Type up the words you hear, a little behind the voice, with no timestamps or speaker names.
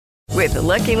With the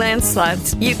Lucky Land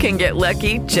Slots, you can get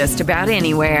lucky just about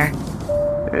anywhere.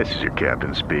 This is your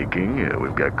captain speaking.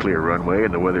 We've got clear runway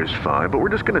and the weather's fine, but we're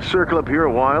just going to circle up here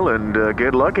a while and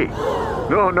get lucky.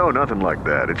 No, nothing like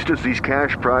that. It's just these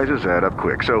cash prizes add up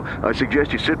quick. So I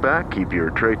suggest you sit back, keep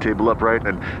your tray table upright,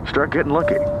 and start getting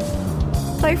lucky.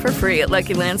 Play for free at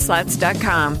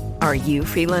LuckyLandSlots.com. Are you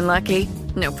feeling lucky?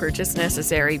 No purchase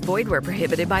necessary. Void where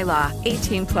prohibited by law.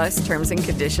 18 plus terms and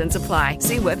conditions apply.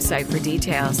 See website for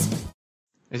details.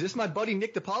 Is this my buddy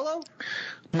Nick DiPaolo?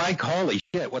 Mike, holy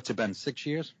shit, what's it been, 6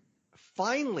 years?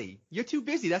 Finally. You're too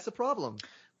busy. That's the problem.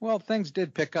 Well, things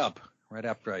did pick up right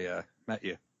after I met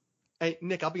you. Hey,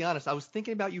 Nick, I'll be honest. I was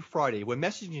thinking about you Friday. We're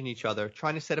messaging each other,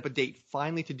 trying to set up a date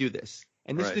finally to do this.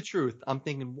 And this is the truth. I'm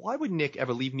thinking, why would Nick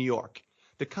ever leave New York?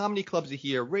 The comedy clubs are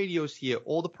here, radio's here,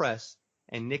 all the press.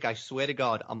 And, Nick, I swear to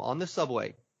God, I'm on the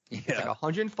subway. Yeah. It's like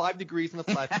 105 degrees on the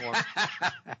platform.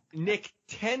 Nick,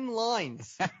 10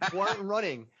 lines weren't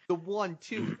running. The 1,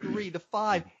 2, 3, the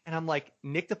 5. And I'm like,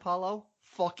 Nick DiPaolo,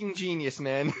 fucking genius,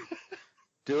 man.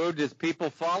 Dude, there's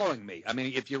people following me. I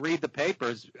mean, if you read the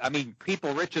papers,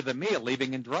 people richer than me are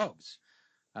leaving in droves.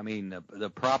 I mean, the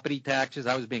property taxes,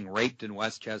 I was being raped in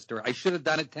Westchester. I should have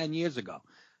done it 10 years ago.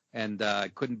 And I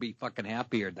couldn't be fucking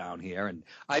happier down here. And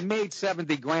I made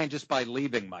 $70,000 just by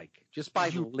leaving, Mike. Just by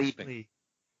leaving. Really?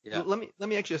 Yeah. Let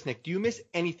me ask you this, Nick. Do you miss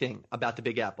anything about the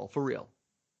Big Apple, for real?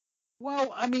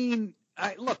 Well, I mean,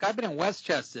 I've been in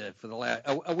Westchester for the last.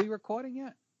 Are we recording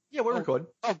yet? Yeah, we're recording.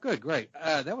 Oh, good, great.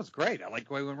 That was great. I like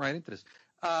the way we went right into this.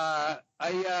 I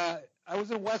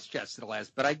was in Westchester the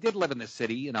last, but I did live in the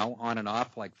city, on and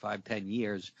off like 5-10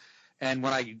 years. And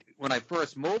when I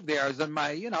first moved there, I was in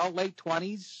my, late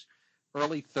 20s,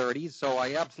 early 30s. So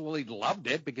I absolutely loved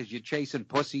it because you're chasing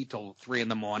pussy till 3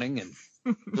 a.m. and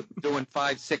doing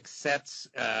 5-6 sets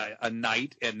a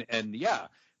night. And yeah,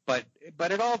 but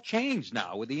it all changed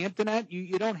now with the internet.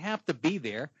 You don't have to be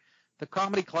there. The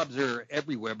comedy clubs are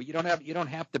everywhere, but you don't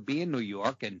have to be in New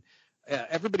York. And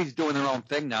everybody's doing their own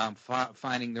thing now,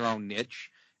 finding their own niche.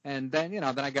 And then,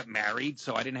 then I got married,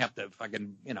 so I didn't have to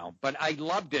fucking, but I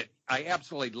loved it. I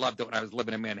absolutely loved it when I was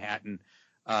living in Manhattan.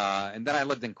 And then I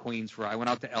lived in Queens I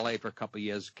went out to LA for a couple of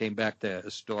years, came back to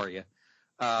Astoria.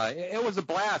 It was a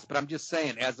blast, but I'm just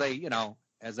saying, as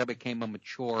I became a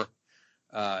mature,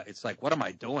 it's like, what am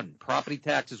I doing? Property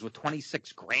taxes were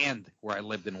 $26,000 where I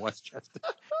lived in Westchester.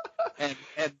 and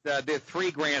they're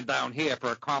 $3,000 down here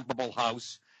for a comparable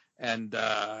house. And,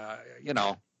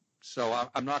 so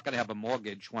I'm not going to have a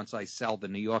mortgage once I sell the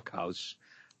New York house.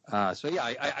 So yeah,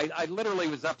 I literally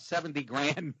was up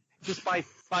 $70,000 just by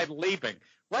leaving.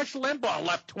 Rush Limbaugh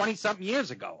left 20-something years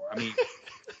ago. I mean,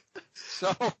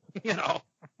 so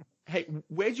Hey,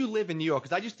 where'd you live in New York?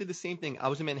 Because I just did the same thing. I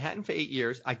was in Manhattan for 8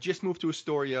 years. I just moved to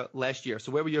Astoria last year.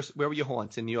 So where were your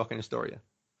haunts in New York and Astoria?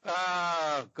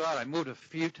 Oh, God, I moved a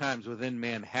few times within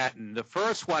Manhattan. The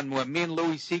first one, when me and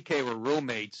Louis C.K. were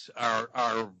roommates,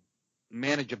 our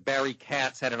manager Barry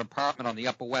Katz had an apartment on the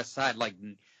Upper West Side, like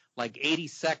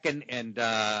 82nd and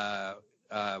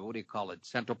what do you call it,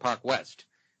 Central Park West.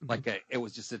 It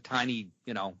was just a tiny,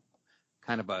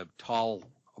 kind of a tall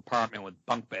apartment with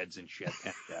bunk beds and shit.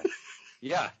 And,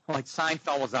 yeah, like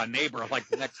Seinfeld was our neighbor, like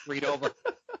the next street over,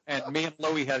 and me and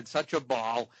Louis had such a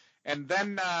ball. And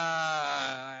then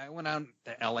I went out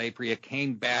to L.A. for a year,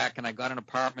 came back, and I got an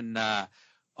apartment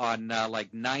on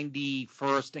like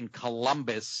 91st and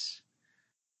Columbus.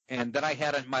 And then I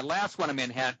had my last one in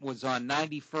Manhattan was on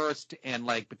 91st and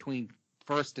like between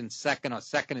 1st and 2nd or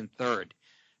 2nd and 3rd.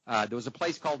 There was a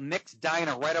place called Nick's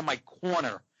Diner right on my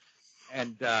corner.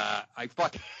 And I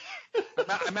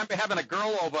remember having a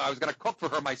girl over. I was going to cook for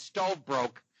her. My stove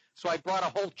broke. So I brought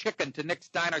a whole chicken to Nick's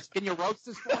Diner. Can you roast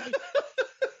this for me?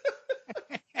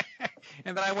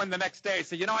 And then I went the next day.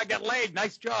 Said, I got laid.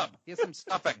 Nice job. Here's some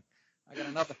stuffing. I got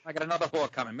another whore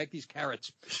coming. Make these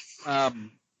carrots.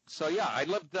 So yeah, I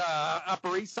lived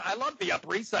Upper East Side. I loved the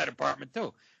Upper East Side apartment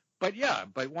too. But yeah,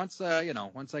 once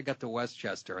once I got to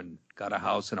Westchester and got a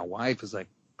house and a wife, it's like,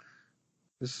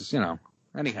 this is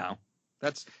anyhow.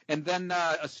 And then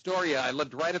Astoria. I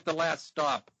lived right at the last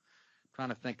stop. I'm trying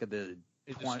to think of the.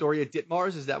 Is Astoria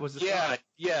Ditmars? Is that was the stop?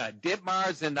 Yeah,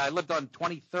 Ditmars, and I lived on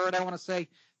 23rd. I want to say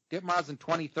Ditmars and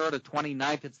 23rd or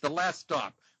 29th. It's the last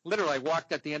stop. Literally, I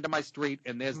walked at the end of my street,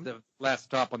 and there's the last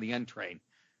stop on the N train.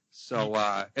 So,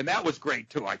 and that was great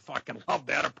too. I fucking loved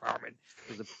that apartment.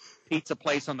 There was a pizza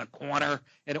place on the corner,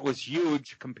 and it was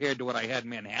huge compared to what I had in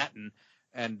Manhattan,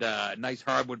 and nice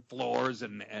hardwood floors,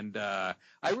 and I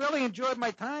really enjoyed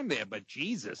my time there. But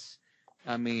Jesus,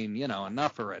 I mean,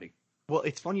 enough already. Well,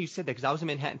 it's funny you said that because I was in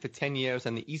Manhattan for 10 years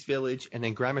on the East Village and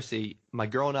then Gramercy. My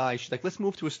girl and I, she's like, let's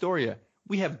move to Astoria.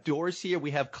 We have doors here.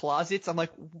 We have closets. I'm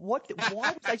like, what?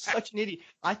 Why was I such an idiot?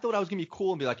 I thought I was going to be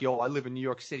cool and be like, yo, I live in New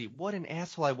York City. What an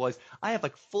asshole I was. I have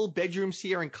like full bedrooms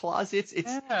here and closets.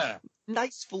 It's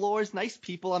nice floors, nice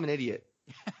people. I'm an idiot.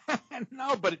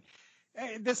 No, but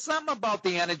there's something about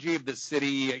the energy of the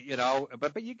city,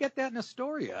 but you get that in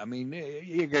Astoria. I mean,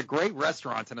 you get great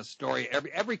restaurants in Astoria,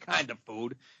 every kind of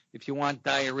food. If you want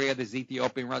diarrhea, there's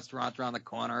Ethiopian restaurants around the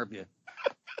corner.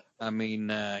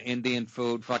 Indian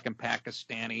food, fucking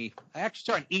Pakistani. I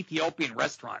actually saw an Ethiopian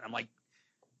restaurant. I'm like,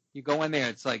 you go in there,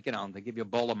 it's like, they give you a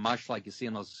bowl of mush like you see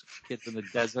in those kids in the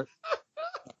desert.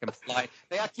 Fucking fly.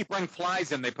 They actually bring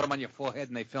flies in. They put them on your forehead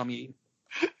and they film you eating.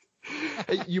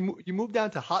 Hey, you moved down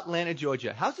to Hotlanta,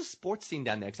 Georgia. How's the sports scene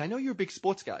down there? Because I know you're a big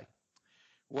sports guy.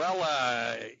 Well,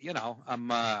 I'm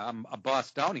a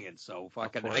Bostonian, so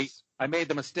fucking I made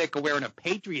the mistake of wearing a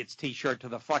Patriots T-shirt to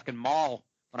the fucking mall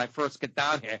when I first get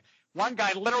down here. One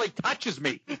guy literally touches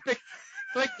me.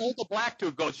 Like older black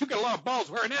dude goes, "You got a lot of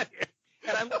balls wearing that."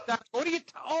 And I looked down. What are you?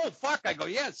 Oh fuck! I go,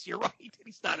 "Yes, you're right." And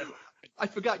he started. I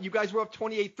forgot you guys were up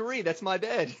 28-3. That's my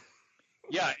bad.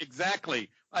 Yeah, exactly.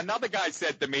 Another guy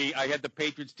said to me, I had the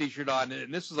Patriots T-shirt on,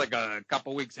 and this was like a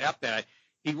couple weeks after that.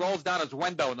 He rolls down his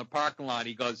window in the parking lot.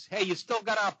 He goes, "Hey, you still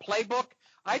got our playbook?"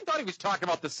 I thought he was talking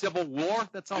about the Civil War.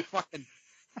 That's how fucking.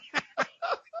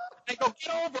 I go,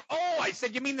 "Get over." Oh, I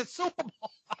said, "You mean the Super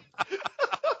Bowl?"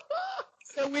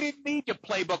 So we didn't need your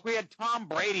playbook. We had Tom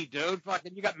Brady, dude.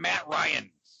 Fucking, you got Matt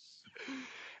Ryan.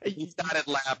 He started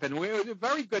laughing. We were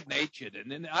very good-natured,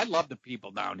 and I love the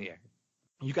people down here.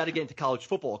 You got to get into college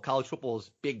football. College football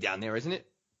is big down there, isn't it?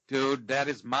 Dude, that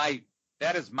is my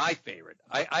favorite.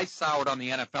 I soured on the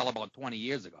NFL about 20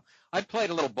 years ago. I played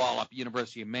a little ball up at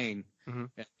University of Maine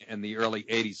in the early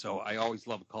 80s, so I always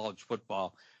loved college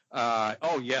football.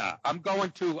 I'm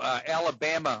going to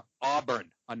Alabama,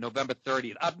 Auburn on November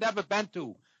 30th. I've never been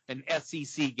to an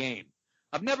SEC game.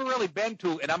 I've never really been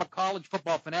to, and I'm a college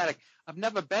football fanatic, I've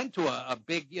never been to a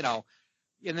big,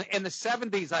 in the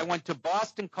 70s, I went to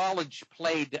Boston College,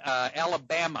 played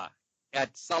Alabama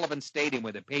at Sullivan Stadium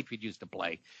where the Patriots used to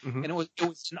play. And it was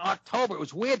in October. It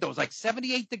was weird. There was like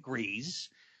 78 degrees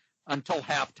until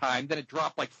halftime. Then it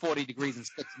dropped like 40 degrees in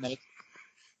 6 minutes.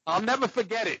 I'll never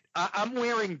forget it. I'm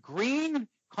wearing green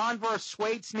Converse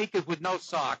suede sneakers with no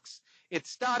socks. It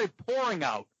started pouring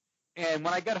out. And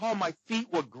when I got home, my feet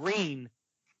were green.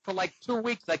 For like 2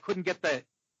 weeks, I couldn't get the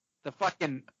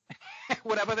fucking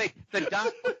whatever the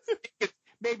doctor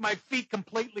made my feet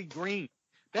completely green.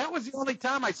 That was the only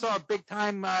time I saw a big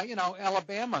time,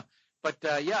 Alabama. But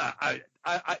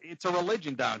it's a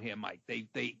religion down here, Mike.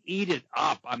 They eat it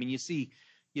up. I mean, you see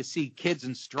kids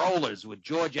in strollers with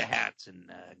Georgia hats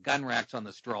and gun racks on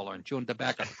the stroller and chewing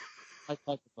tobacco.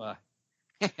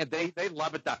 They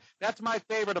love it down. That's my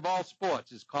favorite of all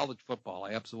sports is college football.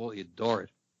 I absolutely adore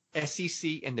it.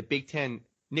 SEC and the Big Ten.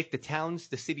 Nick,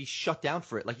 the city's shut down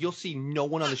for it. Like, you'll see no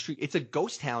one on the street. It's a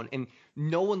ghost town, and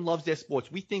no one loves their sports.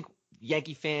 We think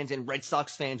Yankee fans and Red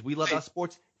Sox fans, we love our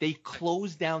sports. They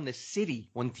close down the city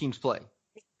when teams play.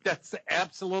 That's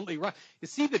absolutely right. You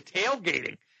see the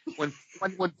tailgating. When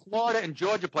Florida and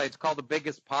Georgia play, it's called the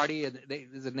biggest party. And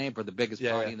there's a name for the biggest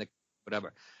party in the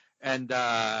whatever. And,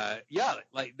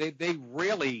 they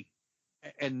really –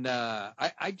 and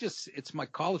it's my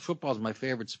college football is my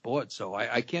favorite sport, so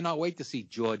I cannot wait to see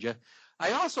Georgia.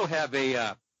 I also have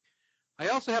a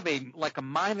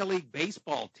minor league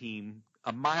baseball team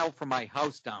a mile from my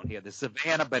house down here, the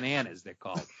Savannah Bananas, they're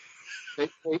called.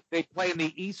 They play in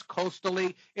the East Coastal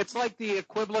League. It's like the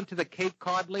equivalent to the Cape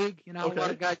Cod League. A lot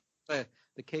of guys the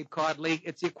Cape Cod League.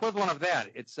 It's the equivalent of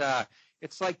that.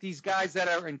 It's like these guys that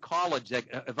are in college that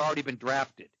have already been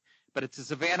drafted. But it's the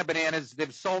Savannah Bananas.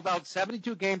 They've sold out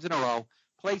 72 games in a row.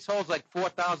 Place holds like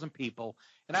 4,000 people.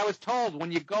 And I was told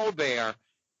when you go there,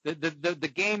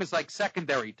 the game is like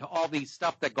secondary to all these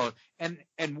stuff that goes. And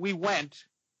we went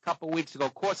a couple of weeks ago.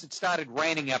 Of course, it started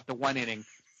raining after one inning.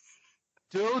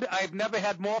 Dude, I've never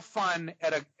had more fun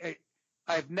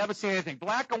I've never seen anything.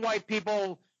 Black and white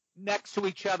people next to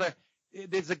each other.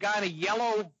 There's a guy in a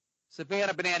yellow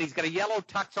Savannah Banana. He's got a yellow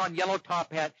tux on, yellow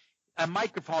top hat. A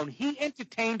microphone. He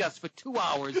entertained us for 2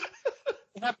 hours.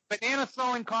 They have a banana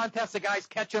throwing contest. The guys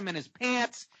catch him in his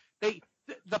pants. The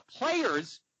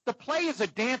players are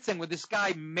dancing with this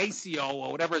guy Maceo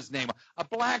or whatever his name.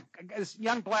 This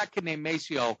young black kid named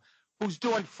Maceo who's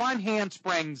doing fun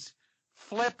handsprings,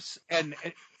 flips, and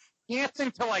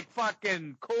dancing to like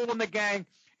fucking Cool in the Gang.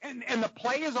 And the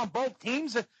players on both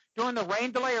teams during the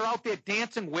rain delay are out there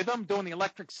dancing with them, doing the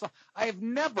electric slide. I have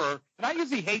never, and I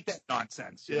usually hate that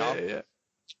nonsense, you know?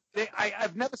 Yeah.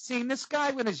 I've never seen this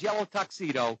guy with his yellow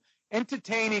tuxedo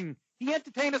entertaining. He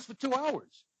entertained us for 2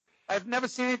 hours. I've never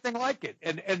seen anything like it.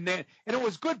 And it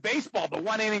was good baseball. The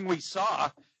one inning we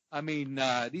saw. I mean,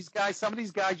 some of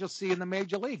these guys you'll see in the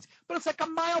major leagues. But it's like a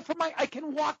mile from I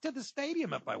can walk to the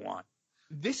stadium if I want.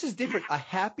 This is different. A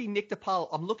happy Nick DiPaolo.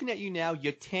 I'm looking at you now.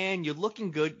 You're tan. You're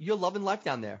looking good. You're loving life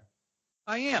down there.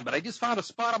 I am, but I just found a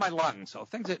spot on my lung, so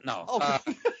things that no.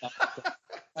 Okay.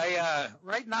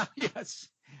 Right now, yes.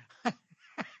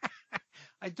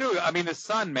 I do. I mean, the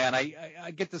sun, man.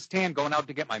 I get this tan going out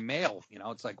to get my mail.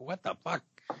 It's like, what the fuck?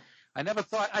 I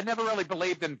never really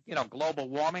believed in, global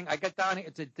warming. I get down here.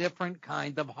 It's a different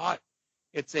kind of hot.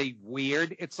 It's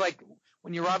it's like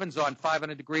when your oven's on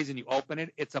 500 degrees and you open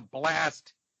it, it's a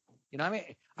blast. You know what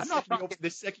I mean? The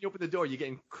second you open the door, you're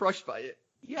getting crushed by it.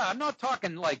 Yeah, I'm not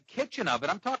talking like kitchen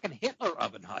oven. I'm talking Hitler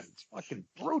oven hot. It's fucking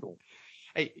brutal.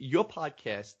 Hey, your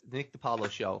podcast, the Nick DiPaolo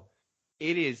Show,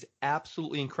 it is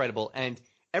absolutely incredible. And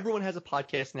everyone has a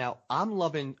podcast now. I'm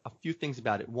loving a few things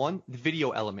about it. One, the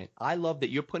video element. I love that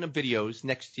you're putting up videos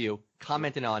next to you,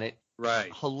 commenting on it.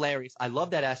 Right. Hilarious. I love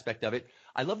that aspect of it.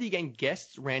 I love that you're getting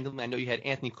guests randomly. I know you had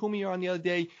Anthony Cumia on the other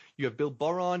day. You have Bill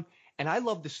Burr on. And I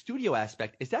love the studio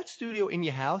aspect. Is that studio in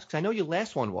your house? Because I know your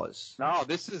last one was. No,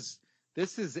 this is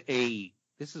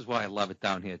why I love it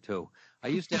down here too. I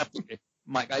used to have to,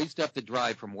 Mike. I used to have to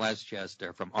drive from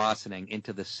Westchester, from Ossining,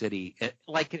 into the city at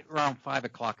around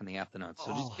 5:00 in the afternoon.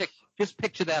 So just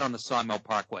picture that on the Sawmill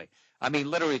Parkway. I mean,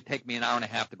 literally, it'd take me an hour and a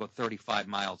half to go 35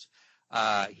 miles.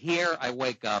 Here, I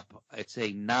wake up. It's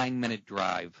a 9-minute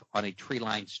drive on a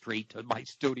tree-lined street to my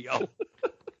studio.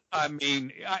 I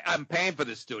mean, I'm paying for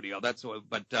the studio. That's what,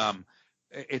 but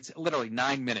it's literally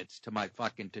 9 minutes to my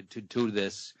fucking to do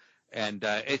this. And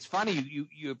it's funny,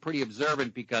 you're pretty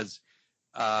observant because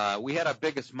we had our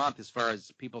biggest month as far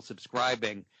as people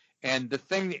subscribing. And the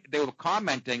thing they were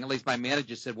commenting, at least my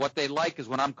manager said, what they like is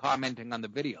when I'm commenting on the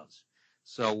videos.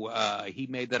 So he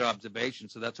made that observation.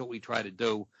 So that's what we try to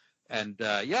do. And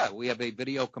we have a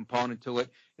video component to it.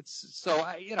 It's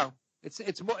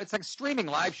like a streaming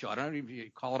live show. I don't know if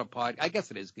you call it a pod. I guess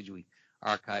it is because we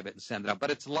archive it and send it out.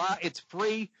 But it's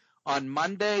free on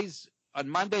Mondays. On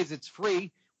Mondays, it's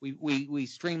free. We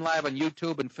stream live on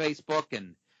YouTube and Facebook,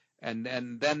 and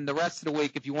then the rest of the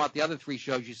week, if you want the other 3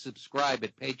 shows, you subscribe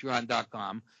at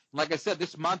patreon.com. Like I said,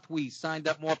 this month we signed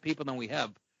up more people than we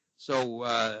have.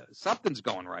 So something's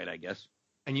going right, I guess.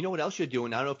 And you know what else you're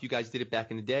doing? I don't know if you guys did it back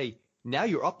in the day. Now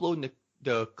you're uploading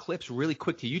the clips really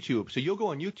quick to YouTube. So you'll go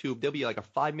on YouTube. There'll be like a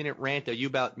 5-minute rant of you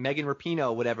about Megan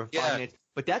Rapinoe, whatever, 5 minutes.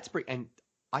 But that's and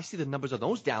I see the numbers of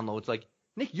those downloads. Like,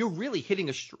 Nick, you're really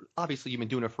hitting obviously you've been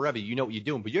doing it forever. You know what you're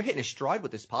doing, but you're hitting a stride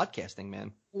with this podcasting,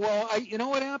 man. Well, you know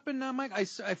what happened, Mike? I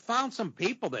found some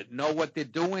people that know what they're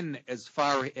doing as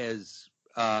far as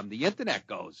the internet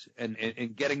goes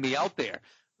and getting me out there.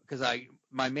 Because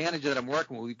my manager that I'm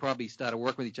working with, we probably started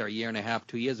working with each other a year and a half,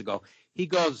 2 years ago. He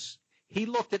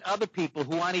looked at other people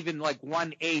who aren't even like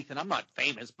 1/8, and I'm not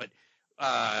famous, but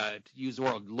to use the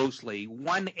word loosely,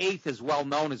 1/8 as well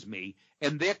known as me,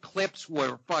 and their clips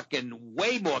were fucking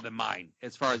way more than mine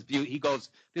as far as view. He goes,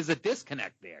 there's a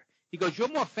disconnect there. He goes, you're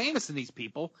more famous than these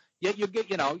people, yet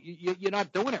you're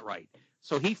not doing it right.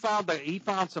 So he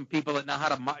found some people that know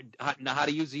how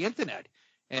to use the internet,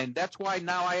 and that's why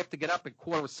now I have to get up at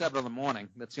 6:45 in the morning.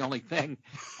 That's the only thing.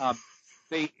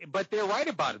 But they're right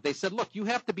about it. They said, look, you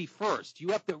have to be first.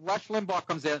 Rush Limbaugh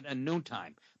comes in at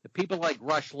noontime. The people like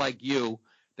Rush, like you,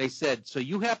 they said, so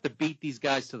you have to beat these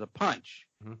guys to the punch,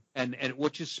 and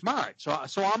which is smart.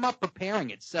 So I'm up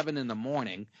preparing at 7 in the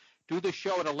morning, do the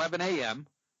show at 11 a.m.,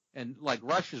 and like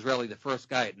Rush is really the first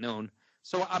guy at noon.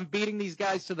 So I'm beating these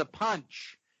guys to the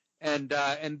punch, and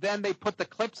then they put the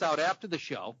clips out after the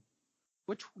show.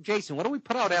 Jason, what do we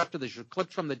put out after the show?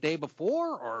 Clips from the day before,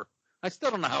 or I still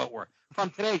don't know how it worked.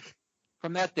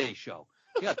 From that day's show.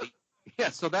 Yeah.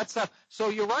 So that's so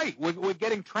you're right. We're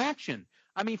getting traction.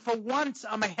 I mean, for once,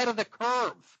 I'm ahead of the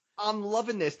curve. I'm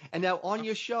loving this. And now on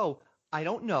your show, I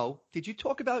don't know, did you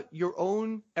talk about your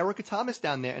own Erica Thomas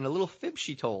down there and a little fib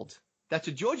she told? That's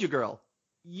a Georgia girl.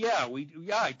 Yeah,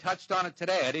 I touched on it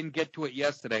today. I didn't get to it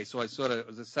yesterday, so it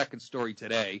was a second story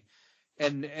today.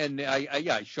 And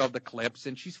I showed the clips,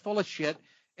 and she's full of shit.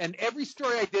 And every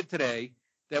story I did today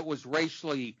that was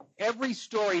racially, every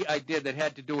story I did that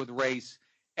had to do with race,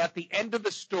 at the end of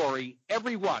the story,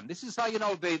 every one, this is how you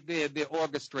know they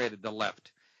orchestrated the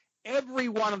left. Every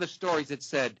one of the stories it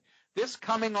said, this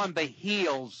coming on the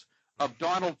heels of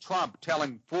Donald Trump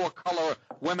telling 4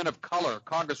 women of color,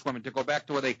 congresswomen, to go back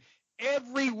to where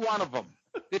every one of them.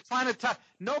 They're trying to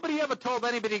nobody ever told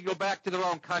anybody to go back to their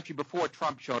own country before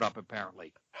Trump showed up,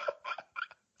 apparently.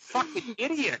 Fucking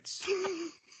idiots.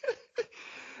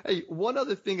 Hey, one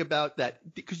other thing about that,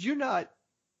 because you're not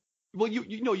Well,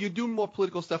 you know, you do more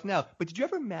political stuff now, but did you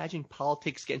ever imagine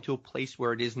politics getting to a place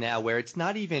where it is now, where it's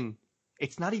not even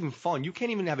fun? You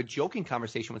can't even have a joking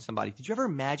conversation with somebody. Did you ever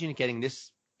imagine it getting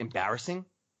this embarrassing?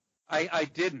 I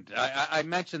didn't. I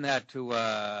mentioned that to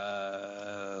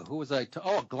who was I?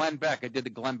 Glenn Beck. I did the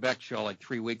Glenn Beck show like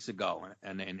 3 weeks ago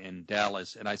in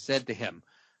Dallas, and I said to him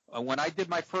when I did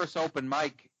my first open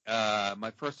mic,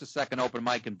 my first or second open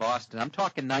mic in Boston. I'm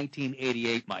talking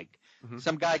 1988, Mike. Mm-hmm.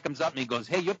 Some guy comes up and he goes,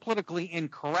 "Hey, you're politically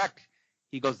incorrect."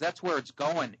 He goes, "That's where it's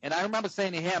going." And I remember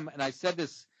saying to him, and I said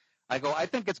this. I go, I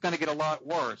think it's going to get a lot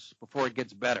worse before it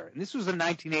gets better. And this was in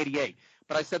 1988.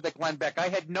 But I said to Glenn Beck, I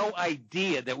had no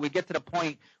idea that we'd get to the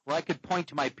point where I could point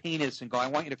to my penis and go, I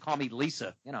want you to call me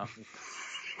Lisa, you know.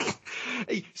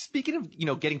 Hey, speaking of, you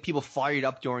know, getting people fired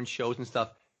up during shows and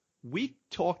stuff, we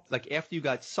talked, like, after you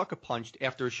got sucker punched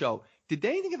after a show. Did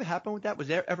anything ever happen with that? Was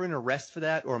there ever an arrest for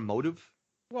that or a motive?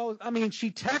 Well, I mean,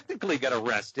 she technically got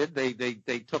arrested. They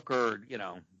took her, you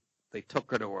know. They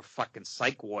took her to a fucking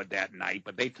psych ward that night,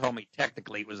 but they told me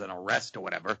technically it was an arrest or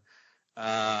whatever.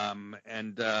 I'm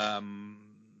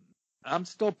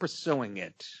still pursuing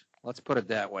it. Let's put it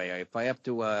that way. If I have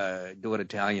to do it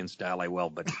Italian style, I will.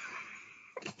 But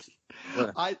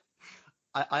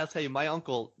I'll tell you, my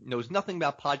uncle knows nothing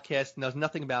about podcasts, knows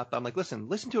nothing about. But I'm like, listen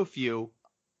to a few.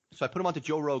 So I put him on to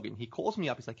Joe Rogan. He calls me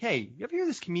up. He's like, hey, you ever hear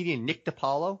this comedian Nick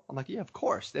DiPaolo? I'm like, yeah, of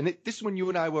course. And this is when you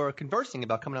and I were conversing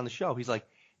about coming on the show. He's like,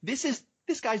 this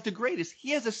guy's the greatest.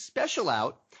 He has a special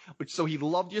out, so he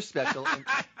loved your special.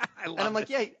 And I'm like,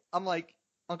 yeah. I'm like,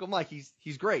 Uncle Mike,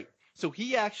 he's great. So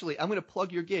he actually, I'm going to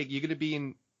plug your gig. You're going to be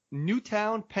in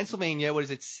Newtown, Pennsylvania. What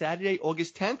is it? Saturday,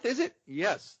 August 10th, is it?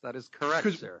 Yes, that is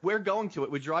correct, sir. We're going to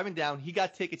it. We're driving down. He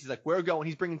got tickets. He's like, we're going.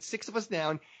 He's bringing 6 of us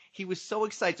down. He was so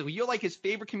excited. So you're like his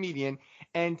favorite comedian,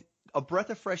 and a breath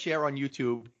of fresh air on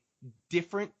YouTube.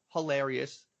 Different,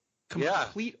 hilarious.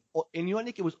 Complete, yeah. And you know,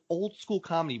 Nick, it was old school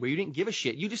comedy where you didn't give a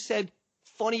shit. You just said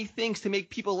funny things to make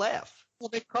people laugh. Well,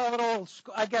 they call it old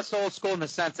school. I guess old school in the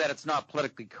sense that it's not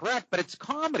politically correct, but it's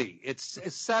comedy. It's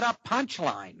set up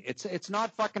punchline. It's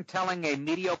not fucking telling a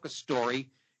mediocre story,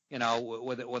 you know,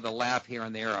 with a laugh here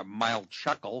and there, a mild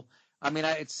chuckle. I mean,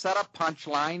 it's set up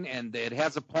punchline, and it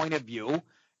has a point of view,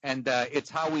 and it's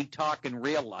how we talk in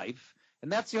real life, and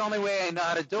that's the only way I know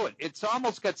how to do it. It's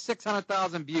almost got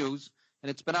 600,000 views. And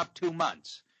it's been up 2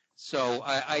 months. So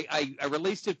I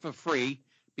released it for free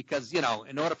because, you know,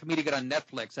 in order for me to get on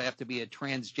Netflix, I have to be a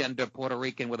transgender Puerto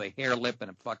Rican with a hair lip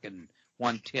and a fucking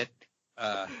one tit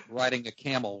riding a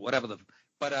camel, whatever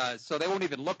so they won't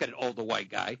even look at an older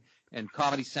white guy, and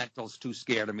Comedy Central's too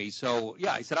scared of me. So,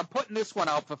 yeah, I said, I'm putting this one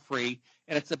out for free,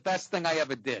 and it's the best thing I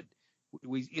ever did.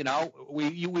 We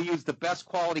used the best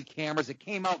quality cameras. It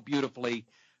came out beautifully,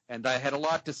 and I had a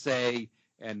lot to say.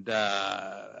 And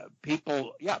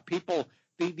people,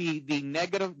 the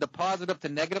negative, the positive to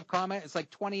negative comment, it's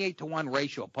like 28-to-1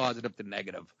 ratio, positive to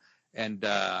negative. And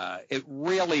it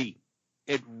really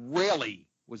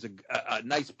was a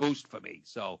nice boost for me.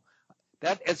 So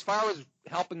that, as far as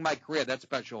helping my career, that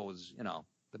special was, you know,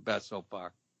 the best so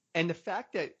far. And the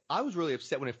fact that I was really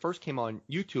upset when it first came on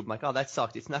YouTube, I'm like, oh, that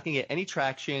sucked. It's not going to get any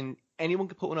traction. Anyone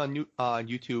can put one on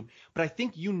YouTube. But I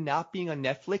think you not being on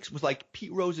Netflix was like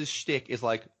Pete Rose's shtick is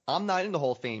like, I'm not in the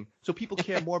Hall of Fame. So people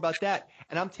care more about that.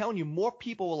 And I'm telling you, more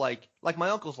people were like my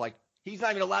uncle's like, he's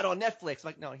not even allowed on Netflix. I'm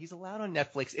like, no, he's allowed on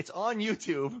Netflix. It's on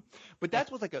YouTube. But that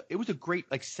was it was a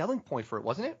great like selling point for it,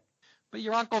 wasn't it? But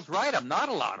your uncle's right. I'm not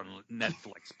allowed on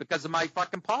Netflix because of my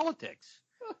fucking politics.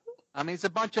 I mean, it's a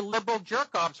bunch of liberal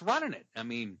jerk-offs running it. I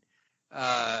mean,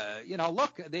 you know,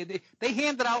 look, they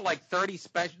handed out like 30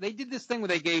 special. They did this thing where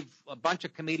they gave a bunch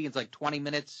of comedians like 20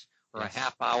 minutes or a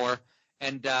half hour.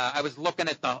 And I was looking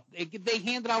at they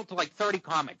handed out to like 30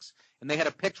 comics, and they had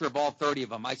a picture of all 30 of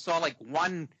them. I saw like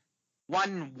one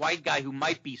white guy who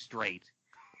might be straight,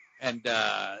 and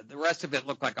the rest of it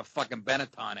looked like a fucking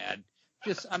Benetton ad.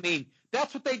 I mean,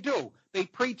 that's what they do. They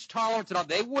preach tolerance and all.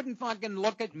 They wouldn't fucking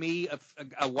look at me,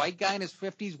 a white guy in his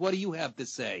 50s. What do you have to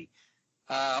say?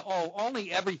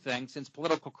 Only everything, since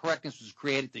political correctness was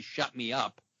created to shut me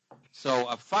up. So,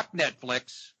 fuck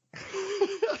Netflix.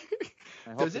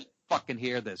 I hope you fucking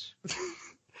hear this.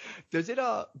 Does it,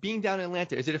 being down in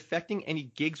Atlanta, is it affecting any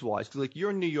gigs-wise? Because, like, you're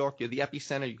in New York, you're the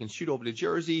epicenter, you can shoot over to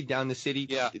Jersey, down the city.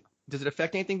 Yeah. Does it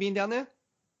affect anything being down there?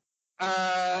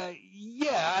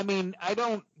 Yeah, I mean,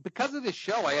 because of this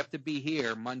show, I have to be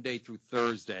here Monday through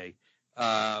Thursday.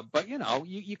 But you know,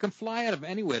 you can fly out of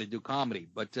anywhere to do comedy.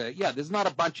 But, yeah, there's not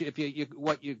a bunch of,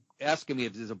 what you're asking me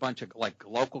if there's a bunch of like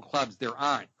local clubs, there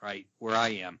aren't, right, where I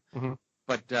am. Mm-hmm.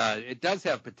 But, it does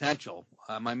have potential.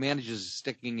 My manager's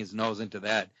sticking his nose into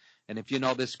that. And if you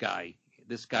know this guy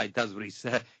this guy does what he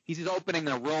said. He's opening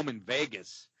a room in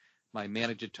Vegas. My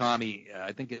manager, Tommy,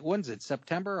 I think when's it,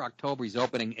 September, October? He's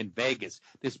opening in Vegas.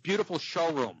 This beautiful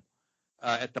showroom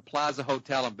at the Plaza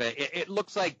Hotel in Vegas. It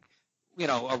looks like,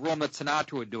 a room that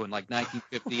Sinatra would do in like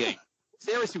 1958.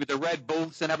 Seriously, with the red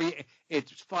booths and everything.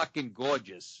 It's fucking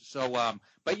gorgeous. So,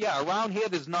 but yeah, around here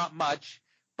there's not much.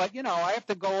 But, I have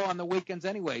to go on the weekends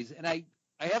anyways. And I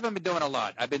haven't been doing a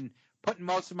lot. I've been putting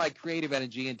most of my creative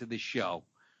energy into this show.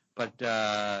 But, it's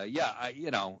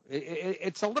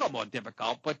a little more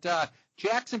difficult. But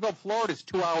Jacksonville, Florida is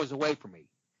 2 hours away from me.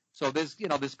 So there's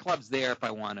clubs there if I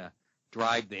want to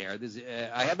drive there.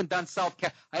 I haven't done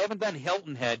I haven't done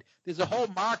Hilton Head. There's a whole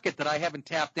market that I haven't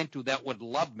tapped into that would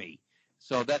love me.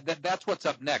 So that's what's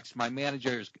up next. My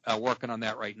manager is working on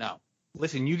that right now.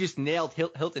 Listen, you just nailed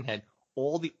Hilton Head.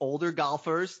 All the older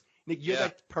golfers, Nick, you're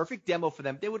that perfect demo for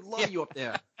them. They would love you up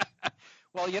there.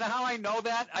 Well, you know how I know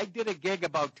that? I did a gig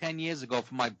about 10 years ago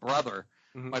for my brother.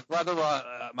 Mm-hmm.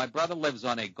 My brother lives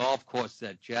on a golf course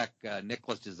that Jack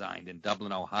Nicklaus designed in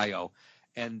Dublin, Ohio,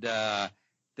 and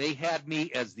they had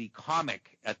me as the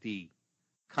comic at the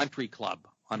country club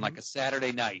on like a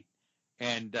Saturday night,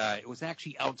 and it was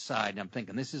actually outside. And I'm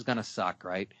thinking this is gonna suck,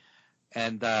 right?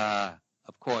 And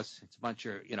of course, it's a bunch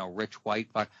of rich white.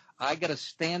 But I got a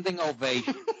standing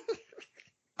ovation.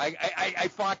 I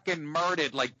fucking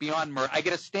murdered, like beyond murder. I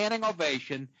get a standing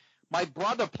ovation. My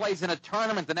brother plays in a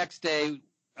tournament the next day.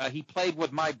 He played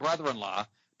with my brother-in-law.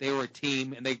 They were a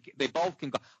team, and they both can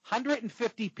go.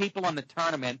 150 people on the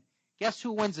tournament. Guess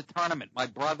who wins the tournament? My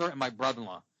brother and my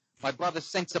brother-in-law. My brother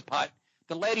sinks a putt.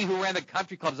 The lady who ran the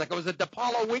country club was like, it was a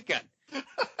DePaulo weekend.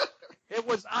 It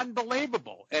was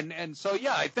unbelievable. And so,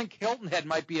 yeah, I think Hilton Head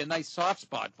might be a nice soft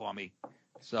spot for me.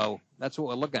 So that's what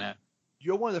we're looking at.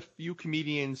 You're one of the few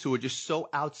comedians who are just so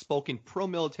outspoken,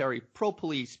 pro-military,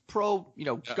 pro-police,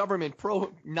 government,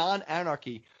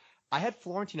 pro-non-anarchy. I had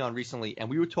Florentine on recently,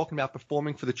 and we were talking about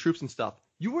performing for the troops and stuff.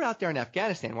 You were out there in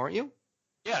Afghanistan, weren't you?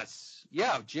 Yes.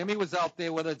 Yeah, Jimmy was out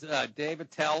there with us, Dave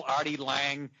Attell, Artie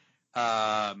Lang,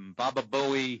 Baba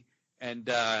Booey, and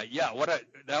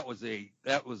that was a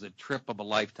trip of a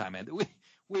lifetime, man.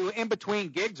 We were in between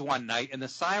gigs one night, and the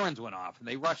sirens went off, and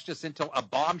they rushed us into a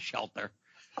bomb shelter.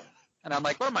 And I'm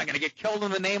like, what am I going to get killed in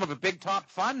the name of a big top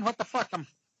fun? What the fuck? I'm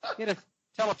here to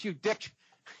tell a few dicks.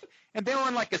 And they were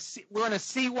in we're in a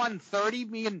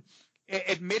C-130,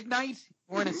 at midnight.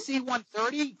 We're in a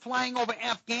C-130 flying over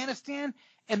Afghanistan.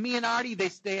 And me and Artie,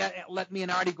 they let me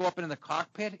and Artie go up into the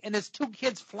cockpit. And there's two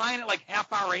kids flying at like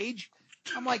half our age.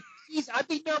 I'm like, geez, I'd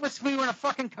be nervous if we were in a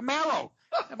fucking Camaro.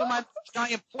 Never mind a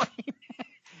giant plane.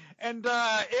 And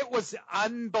it was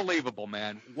unbelievable,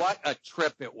 man. What a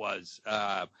trip it was.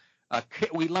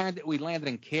 We landed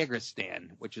in Kyrgyzstan,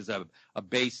 which is a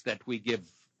base that we give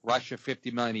Russia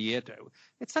 $50 million a year to.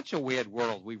 It's such a weird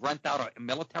world. We rent out a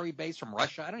military base from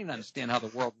Russia. I don't even understand how the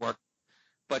world works.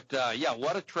 But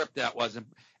what a trip that was.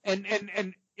 And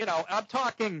I'm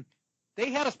talking.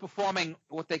 They had us performing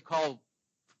what they call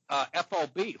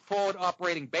FOB, forward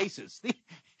operating bases.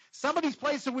 Some of these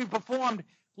places we performed.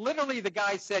 Literally, the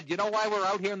guy said, "You know why we're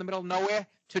out here in the middle of nowhere?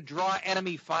 To draw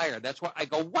enemy fire." That's why I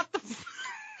go, "What the?"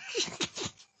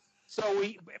 So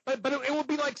but it would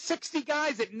be like 60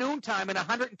 guys at noontime in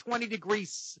 120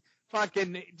 degrees,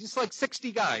 fucking just like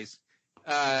 60 guys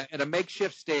at a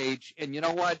makeshift stage. And you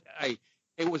know what?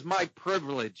 It was my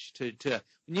privilege to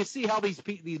when you see how these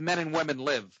men and women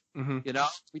live. Mm-hmm.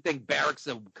 We think barracks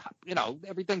of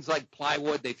everything's like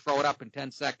plywood. They throw it up in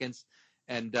 10 seconds.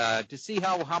 And to see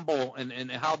how humble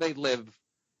and how they live,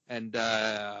 and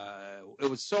it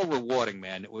was so rewarding,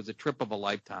 man. It was a trip of a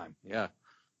lifetime. Yeah.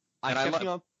 I kept you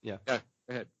on. Yeah. Go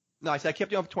ahead. No, I said I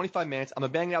kept you on for 25 minutes. I'm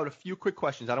going to bang out a few quick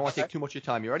questions. I don't want to take too much of your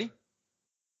time. You ready?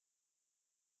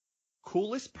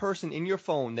 Coolest person in your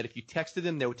phone that if you texted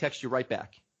them, they would text you right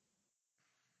back.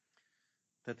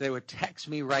 That they would text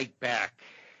me right back.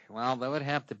 Well, that would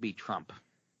have to be Trump.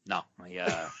 No.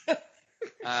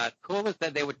 Coolest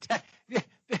that they would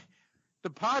the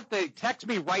part they text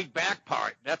me right back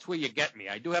part, that's where you get me.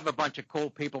 I do have a bunch of cool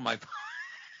people.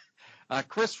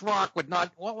 Chris Rock would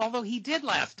not, well, although he did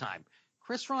last time.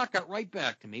 Chris Rock got right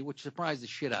back to me, which surprised the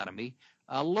shit out of me.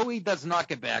 Louis does not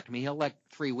get back to me. He'll let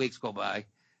 3 weeks go by.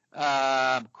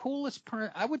 Coolest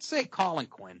I would say Colin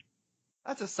Quinn.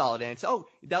 That's a solid answer. Oh,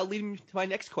 that'll lead me to my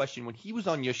next question. When he was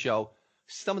on your show,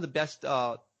 some of the best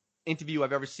interview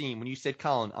I've ever seen when you said,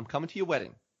 Colin, I'm coming to your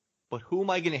wedding, but who am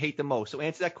I going to hate the most? So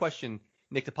answer that question,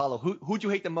 Nick DiPaolo. Who'd you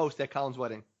hate the most at Colin's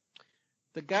wedding?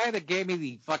 The guy that gave me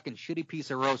the fucking shitty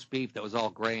piece of roast beef that was all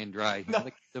gray and dry. No.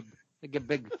 Like a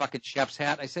big fucking chef's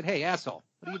hat. I said, hey, asshole,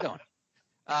 what are you doing?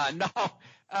 No.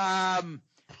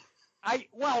 I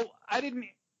didn't,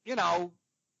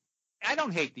 I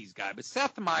don't hate these guys, but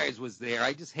Seth Meyers was there.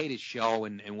 I just hate his show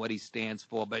and what he stands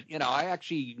for. But, I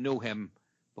actually knew him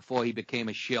before he became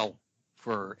a shill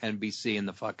for NBC and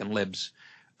the fucking libs.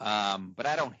 But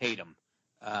I don't hate him.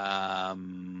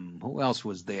 Who else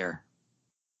was there?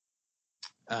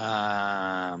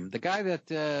 The guy that,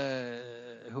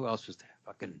 who else was there?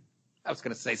 I was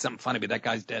going to say something funny, but that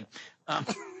guy's dead.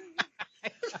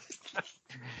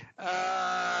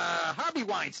 Harvey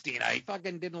Weinstein. I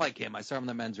fucking didn't like him. I saw him in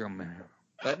the men's room.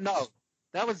 But no,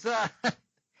 that was it.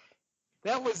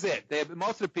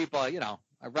 Most of the people, I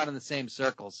run in the same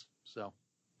circles. So,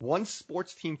 one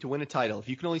sports team to win a title. If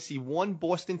you can only see one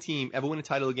Boston team ever win a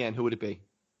title again, who would it be?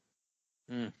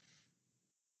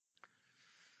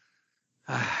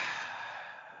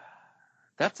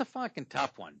 That's a fucking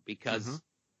tough one because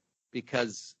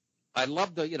I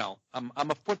love I'm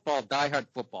a diehard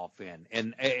football fan,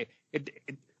 and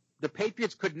the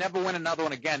Patriots could never win another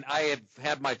one again. I have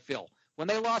had my fill. When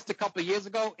they lost a couple of years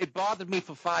ago, it bothered me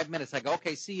for 5 minutes. I go,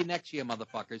 okay, see you next year,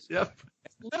 motherfuckers. Yep.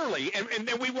 Literally, and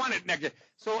then we won it next year.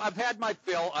 So I've had my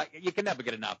fill. You can never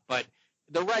get enough. But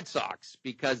the Red Sox,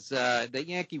 because the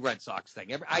Yankee Red Sox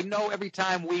thing. I know every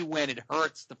time we win, it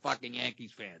hurts the fucking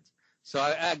Yankees fans.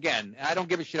 So again, I don't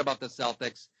give a shit about the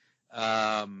Celtics.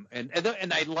 And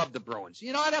I love the Bruins.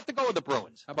 I'd have to go with the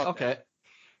Bruins. How about that? Okay.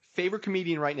 Favorite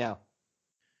comedian right now?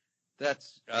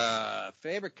 That's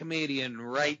favorite comedian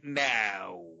right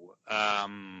now.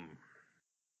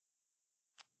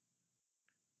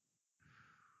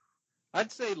 I'd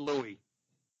say Louis.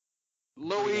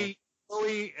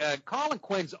 Colin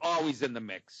Quinn's always in the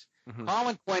mix. Mm-hmm.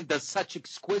 Colin Quinn does such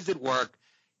exquisite work.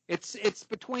 It's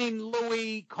between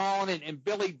Louis, Colin, and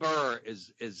Billy Burr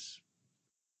is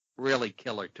really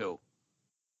killer too.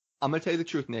 I'm gonna tell you the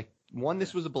truth, Nick. One,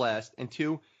 this was a blast, and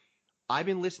two, I've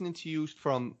been listening to you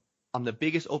I'm the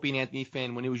biggest Opie and Anthony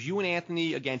fan. When it was you and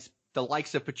Anthony against the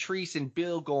likes of Patrice and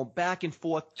Bill going back and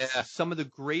forth, some of the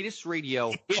greatest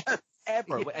radio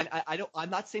ever. And I'm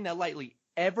not saying that lightly.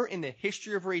 Ever in the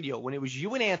history of radio, when it was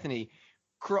you and Anthony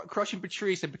crushing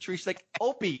Patrice, and Patrice like,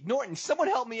 Opie, Norton, someone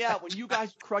help me out. When you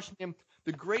guys crushing him,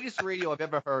 the greatest radio I've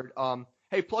ever heard.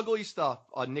 Hey, plug all your stuff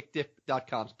on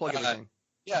nickdip.com. Plug everything.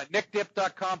 Yeah,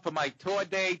 nickdip.com for my tour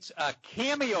dates.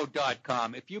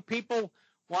 Cameo.com. If you people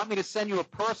want me to send you a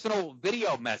personal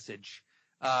video message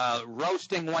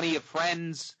roasting one of your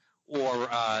friends or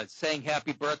saying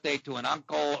happy birthday to an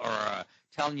uncle or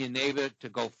telling your neighbor to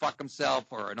go fuck himself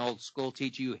or an old school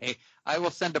teacher you hate, I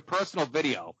will send a personal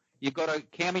video. You go to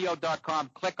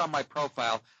cameo.com, click on my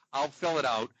profile. I'll fill it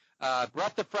out.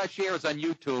 Breath of Fresh Air is on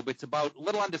YouTube. It's about a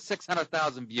little under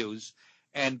 600,000 views.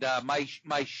 And my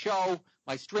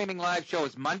streaming live show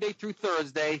is Monday through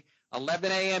Thursday,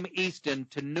 11 a.m. Eastern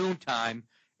to noontime.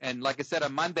 And like I said,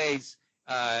 on Mondays,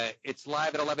 it's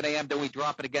live at 11 a.m. Then we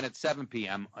drop it again at 7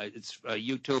 p.m. It's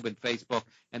YouTube and Facebook.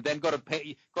 And then go to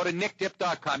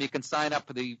nickdip.com. You can sign up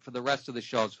for the rest of the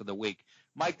shows for the week.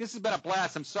 Mike, this has been a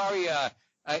blast. I'm sorry.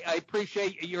 I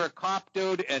appreciate you're a cop,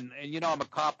 dude, and I'm a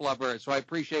cop lover, so I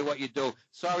appreciate what you do.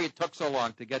 Sorry it took so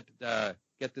long to get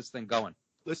this thing going.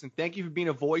 Listen, thank you for being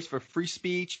a voice for free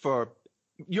speech, for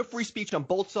your free speech on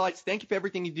both sides. Thank you for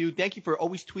everything you do. Thank you for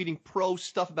always tweeting pro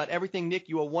stuff about everything. Nick,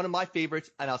 you are one of my favorites,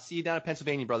 and I'll see you down in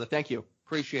Pennsylvania, brother. Thank you.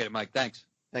 Appreciate it, Mike. Thanks.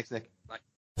 Thanks, Nick. Bye.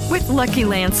 With Lucky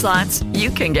Land Slots, you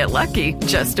can get lucky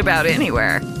just about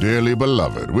anywhere. Dearly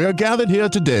beloved, we are gathered here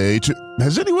today to...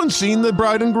 Has anyone seen the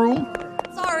bride and groom?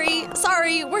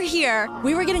 Sorry, we're here.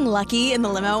 We were getting lucky in the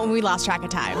limo and we lost track of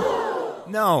time.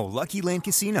 No, Lucky Land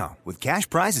Casino, with cash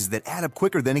prizes that add up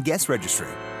quicker than a guest registry.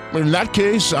 In that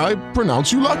case, I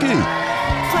pronounce you lucky.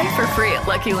 Play for free at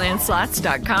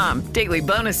LuckyLandSlots.com. Daily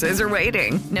bonuses are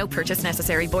waiting. No purchase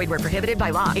necessary. Void where prohibited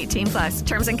by law. 18+.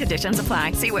 Terms and conditions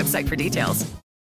apply. See website for details.